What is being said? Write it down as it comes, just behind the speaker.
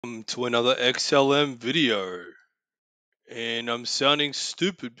Welcome to another XLM video. And I'm sounding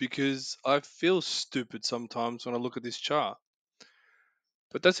stupid because I feel stupid sometimes when I look at this chart.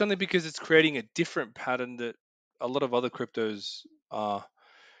 But that's only because it's creating a different pattern that a lot of other cryptos are.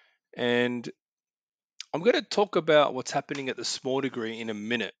 And I'm going to talk about what's happening at the small degree in a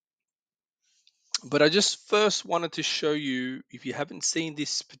minute. But I just first wanted to show you, if you haven't seen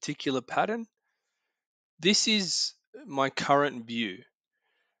this particular pattern, this is my current view,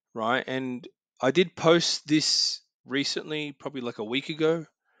 right? And I did post this recently, probably like a week ago.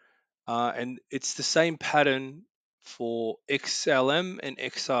 And it's the same pattern for XLM and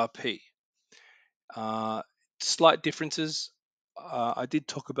XRP. Uh, Slight differences. I did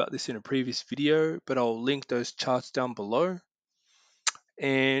talk about this in a previous video, but I'll link those charts down below.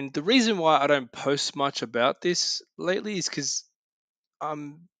 And the reason why I don't post much about this lately is because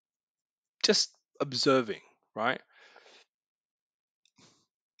I'm just observing, right?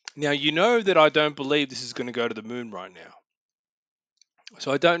 Now, you know that I don't believe this is going to go to the moon right now.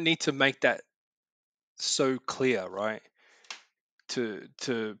 So I don't need to make that so clear, right?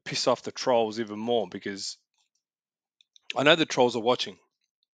 To piss off the trolls even more, because I know the trolls are watching,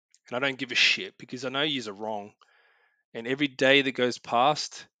 and I don't give a shit because I know yous are wrong. And every day that goes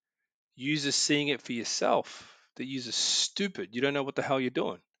past, yous are seeing it for yourself. That yous are stupid. You don't know what the hell you're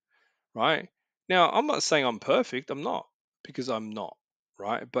doing, right? Now, I'm not saying I'm perfect. I'm not, because I'm not,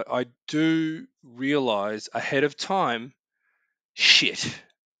 right? But I do realize ahead of time, shit,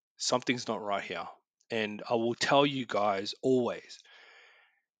 something's not right here. And I will tell you guys always.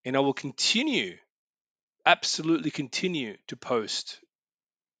 And I will continue, absolutely continue to post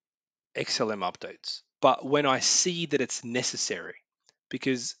XLM updates, but when I see that it's necessary,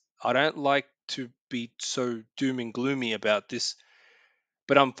 because I don't like to be so doom and gloomy about this,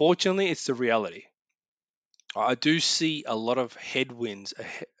 but unfortunately, it's the reality. I do see a lot of headwinds,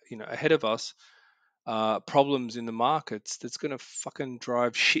 ahead of us, problems in the markets that's gonna fucking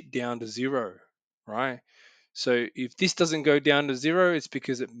drive shit down to zero, right? So if this doesn't go down to zero, it's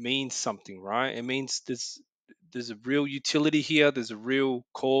because it means something, right? It means there's a real utility here. There's a real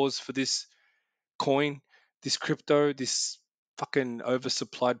cause for this coin, this crypto, this fucking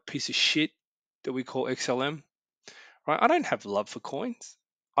oversupplied piece of shit that we call XLM, right? I don't have love for coins.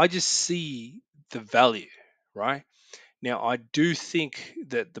 I just see the value, right? Now, I do think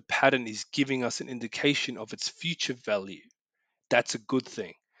that the pattern is giving us an indication of its future value. That's a good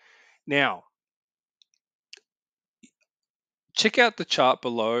thing. Now, check out the chart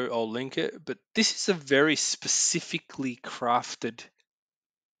below. I'll link it. But this is a very specifically crafted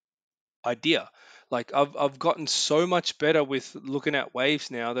idea. Like I've gotten so much better with looking at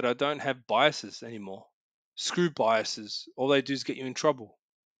waves now that I don't have biases anymore. Screw biases. All they do is get you in trouble.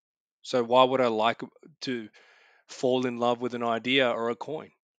 So why would I like to fall in love with an idea or a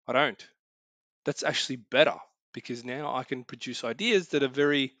coin? I don't. That's actually better, because now I can produce ideas that are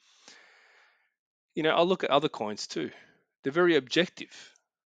very, I look at other coins too. They're very objective,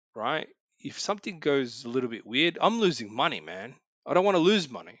 right? If something goes a little bit weird, I'm losing money, man. I don't want to lose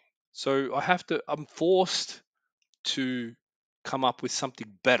money. So I'm forced to come up with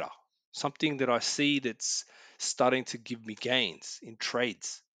something better, something that I see that's starting to give me gains in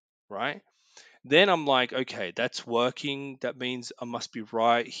trades, right? Then I'm like, okay, that's working. That means I must be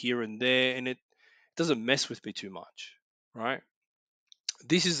right here and there, and it doesn't mess with me too much, right?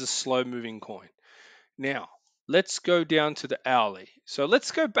 This is a slow moving coin. Now, let's go down to the hourly. So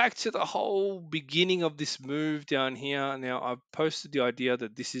let's go back to the whole beginning of this move down here. Now, I've posted the idea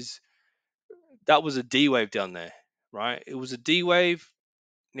that that was a D wave down there, right? It was a D wave.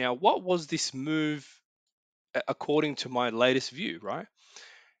 Now, what was this move according to my latest view, right?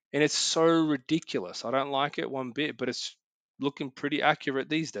 And it's so ridiculous. I don't like it one bit, but it's looking pretty accurate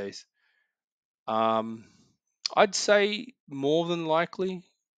these days. Um, I'd say more than likely,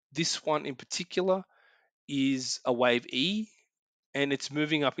 this one in particular is a wave E, and it's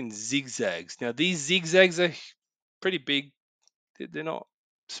moving up in zigzags. Now, these zigzags are pretty big. They're not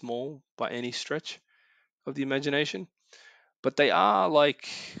small by any stretch of the imagination, but they are like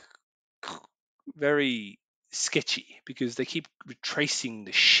very sketchy because they keep retracing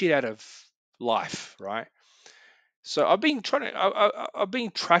the shit out of life, right? So I've been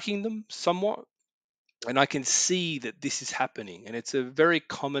tracking them somewhat, and I can see that this is happening, and it's a very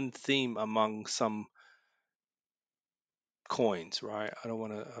common theme among some coins, right? I don't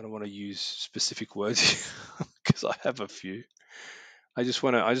want to use specific words because I have a few. I just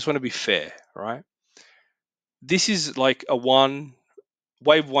want to be fair, right? This is like a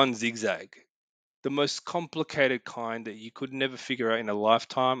wave one zigzag, the most complicated kind that you could never figure out in a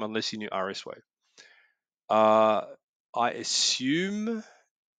lifetime unless you knew RS wave. Uh, I assume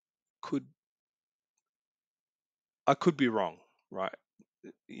I could be wrong, right?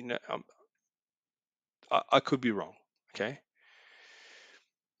 You know, I could be wrong. Okay,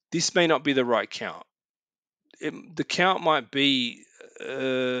 this may not be the right count. The count might be.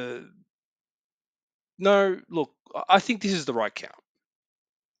 No, look, I think this is the right count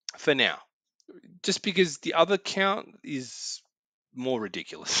for now. Just because the other count is more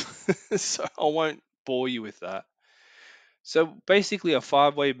ridiculous. So I won't bore you with that. So basically, a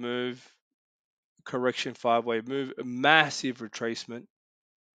five-way move, correction five-way move, a massive retracement.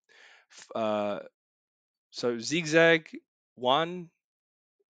 Uh, so zigzag one,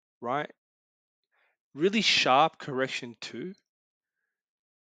 right? Really sharp correction two,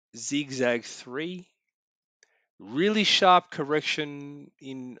 zigzag three, really sharp correction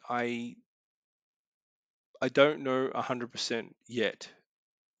in I don't know 100% yet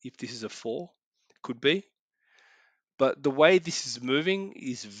if this is a four. Could be. But the way this is moving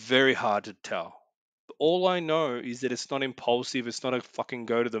is very hard to tell. All I know is that it's not impulsive. It's not a fucking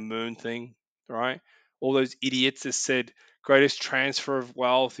go to the moon thing, right? All those idiots that said greatest transfer of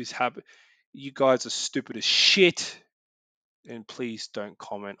wealth is happen. You guys are stupid as shit. And please don't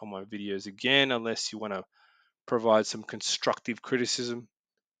comment on my videos again unless you want to provide some constructive criticism.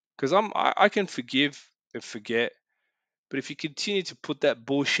 Because I can forgive and forget. But if you continue to put that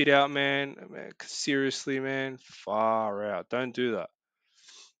bullshit out, man, seriously, man, far out. Don't do that.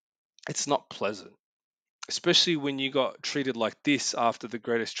 It's not pleasant, especially when you got treated like this after the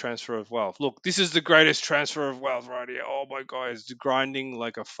greatest transfer of wealth. Look, this is the greatest transfer of wealth right here. Oh my God, it's grinding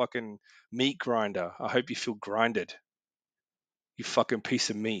like a fucking meat grinder. I hope you feel grinded, you fucking piece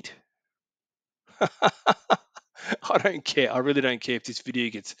of meat. I don't care. I really don't care if this video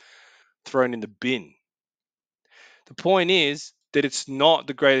gets thrown in the bin. The point is that it's not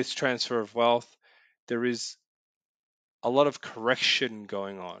the greatest transfer of wealth. There is a lot of correction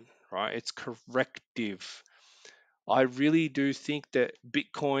going on, right? It's corrective. I really do think that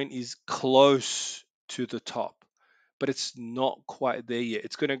Bitcoin is close to the top, but it's not quite there yet.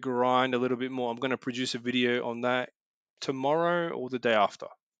 It's going to grind a little bit more. I'm going to produce a video on that tomorrow or the day after.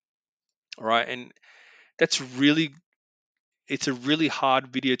 All right. And that's really, it's a really hard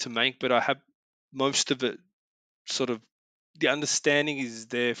video to make, but I have most of it sort of, the understanding is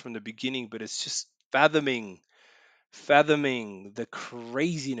there from the beginning, but it's just fathoming the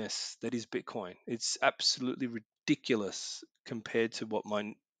craziness that is Bitcoin. It's absolutely ridiculous compared to what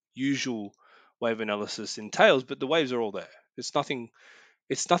my usual wave analysis entails, but the waves are all there. It's nothing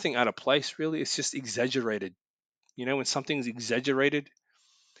out of place really. It's just exaggerated. You know, when something's exaggerated,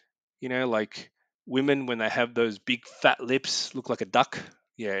 like women when they have those big fat lips look like a duck.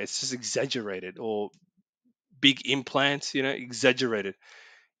 Yeah, it's just exaggerated. Or big implants, exaggerated.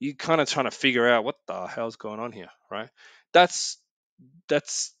 You're kind of trying to figure out what the hell's going on here, right? That's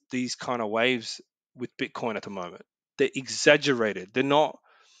that's these kind of waves with Bitcoin at the moment. They're exaggerated.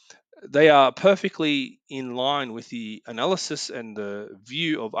 They are perfectly in line with the analysis and the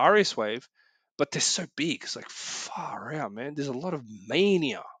view of RS wave, but they're so big. It's like far out, man. There's a lot of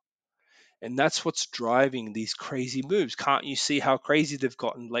mania. And that's what's driving these crazy moves. Can't you see how crazy they've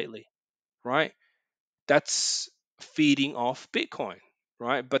gotten lately? Right? That's feeding off Bitcoin,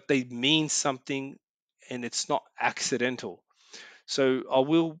 right? But they mean something and it's not accidental. So I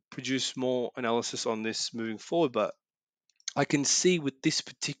will produce more analysis on this moving forward, but I can see with this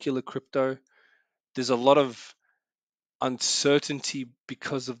particular crypto, there's a lot of uncertainty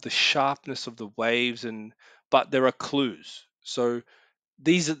because of the sharpness of the waves, but there are clues. So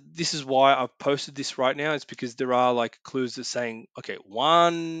this is why I've posted this right now. It's because there are like clues that saying, okay,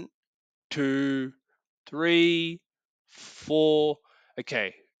 1, 2, 3, 4.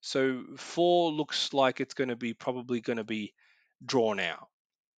 Okay, so 4 looks like it's going to be probably going to be drawn out.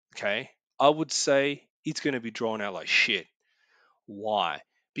 Okay, I would say it's going to be drawn out like shit. Why?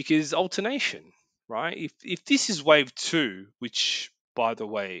 Because alternation, right? If this is wave two, which by the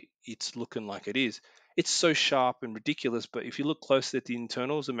way, it's looking like it is, it's so sharp and ridiculous. But if you look closely at the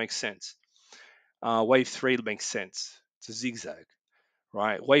internals, it makes sense. Wave three makes sense. It's a zigzag,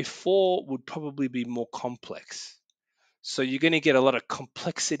 right? Wave four would probably be more complex. So you're going to get a lot of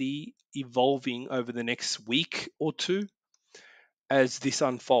complexity evolving over the next week or two as this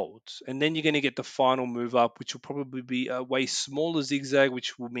unfolds. And then you're going to get the final move up, which will probably be a way smaller zigzag,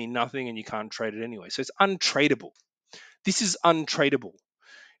 which will mean nothing and you can't trade it anyway. So it's untradeable. This is untradeable.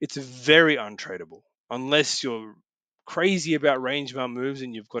 It's very untradeable unless you're crazy about range bound moves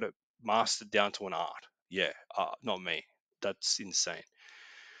and you've got it mastered down to an art. Yeah, not me. That's insane.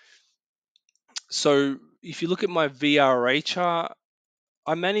 So if you look at my VRA chart,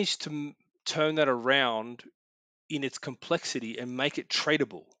 I managed to turn that around in its complexity and make it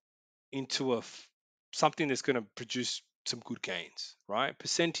tradable into a something that's going to produce some good gains, right?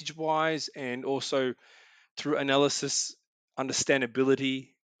 Percentage wise, and also through analysis, understandability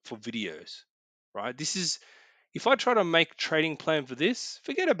for videos, right? This is, if I try to make trading plan for this,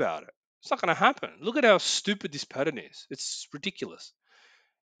 forget about it. It's not going to happen. Look at how stupid this pattern is. It's ridiculous.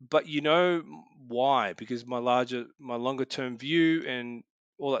 But you know why? Because my longer term view and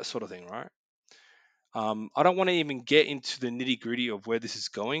all that sort of thing, right? I don't want to even get into the nitty gritty of where this is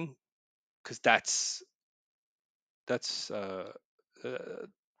going because that's uh,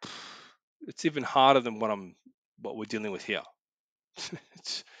 it's even harder than what we're dealing with here.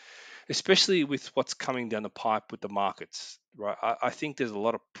 It's, especially with what's coming down the pipe with the markets, right? I think there's a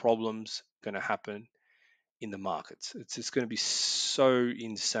lot of problems going to happen in the markets. It's just going to be so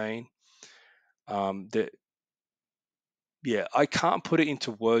insane that yeah, I can't put it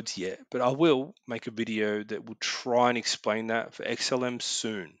into words yet, but I will make a video that will try and explain that for XLM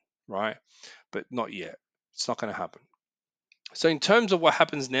soon, right? But not yet. It's not going to happen. So in terms of what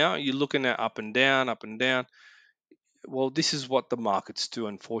happens now, you're looking at up and down, up and down. Well, this is what the markets do,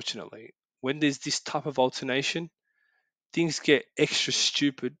 unfortunately. When there's this type of alternation, things get extra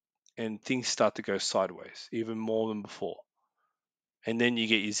stupid and things start to go sideways, even more than before. And then you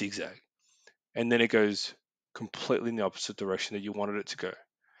get your zigzag. And then it goes completely in the opposite direction that you wanted it to go.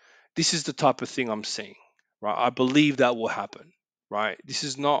 This is the type of thing I'm seeing, right? I believe that will happen, right? This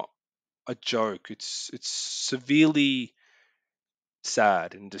is not a joke. It's severely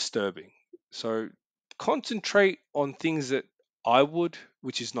sad and disturbing. So concentrate on things that I would,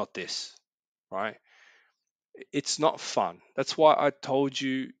 which is not this, right? It's not fun. That's why I told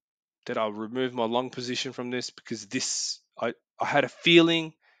you that I'll remove my long position from this because I had a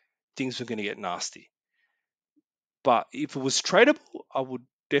feeling things were going to get nasty. But if it was tradable, I would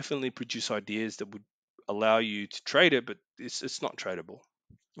definitely produce ideas that would allow you to trade it, but it's not tradable.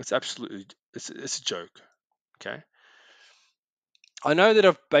 It's absolutely it's a joke. Okay. I know that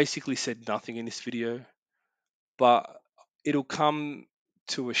I've basically said nothing in this video, but it'll come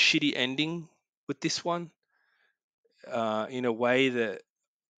to a shitty ending with this one in a way that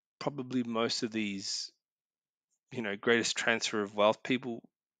probably most of these, greatest transfer of wealth people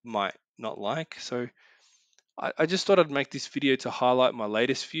might not like. So I just thought I'd make this video to highlight my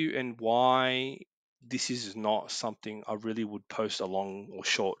latest view and why this is not something I really would post a long or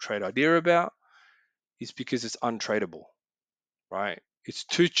short trade idea about, is because it's untradeable, right? It's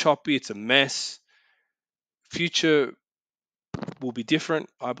too choppy, it's a mess. Future will be different,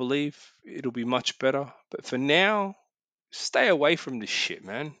 I believe. It'll be much better. But for now, stay away from this shit,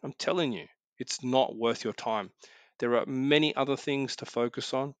 man. I'm telling you, it's not worth your time. There are many other things to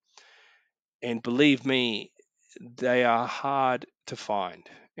focus on. And believe me, they are hard to find.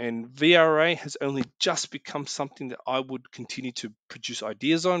 And VRA has only just become something that I would continue to produce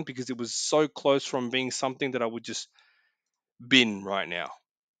ideas on because it was so close from being something that I would just bin right now.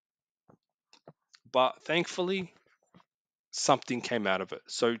 But thankfully, something came out of it.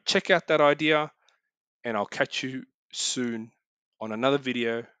 So check out that idea, and I'll catch you soon on another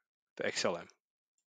video for XLM.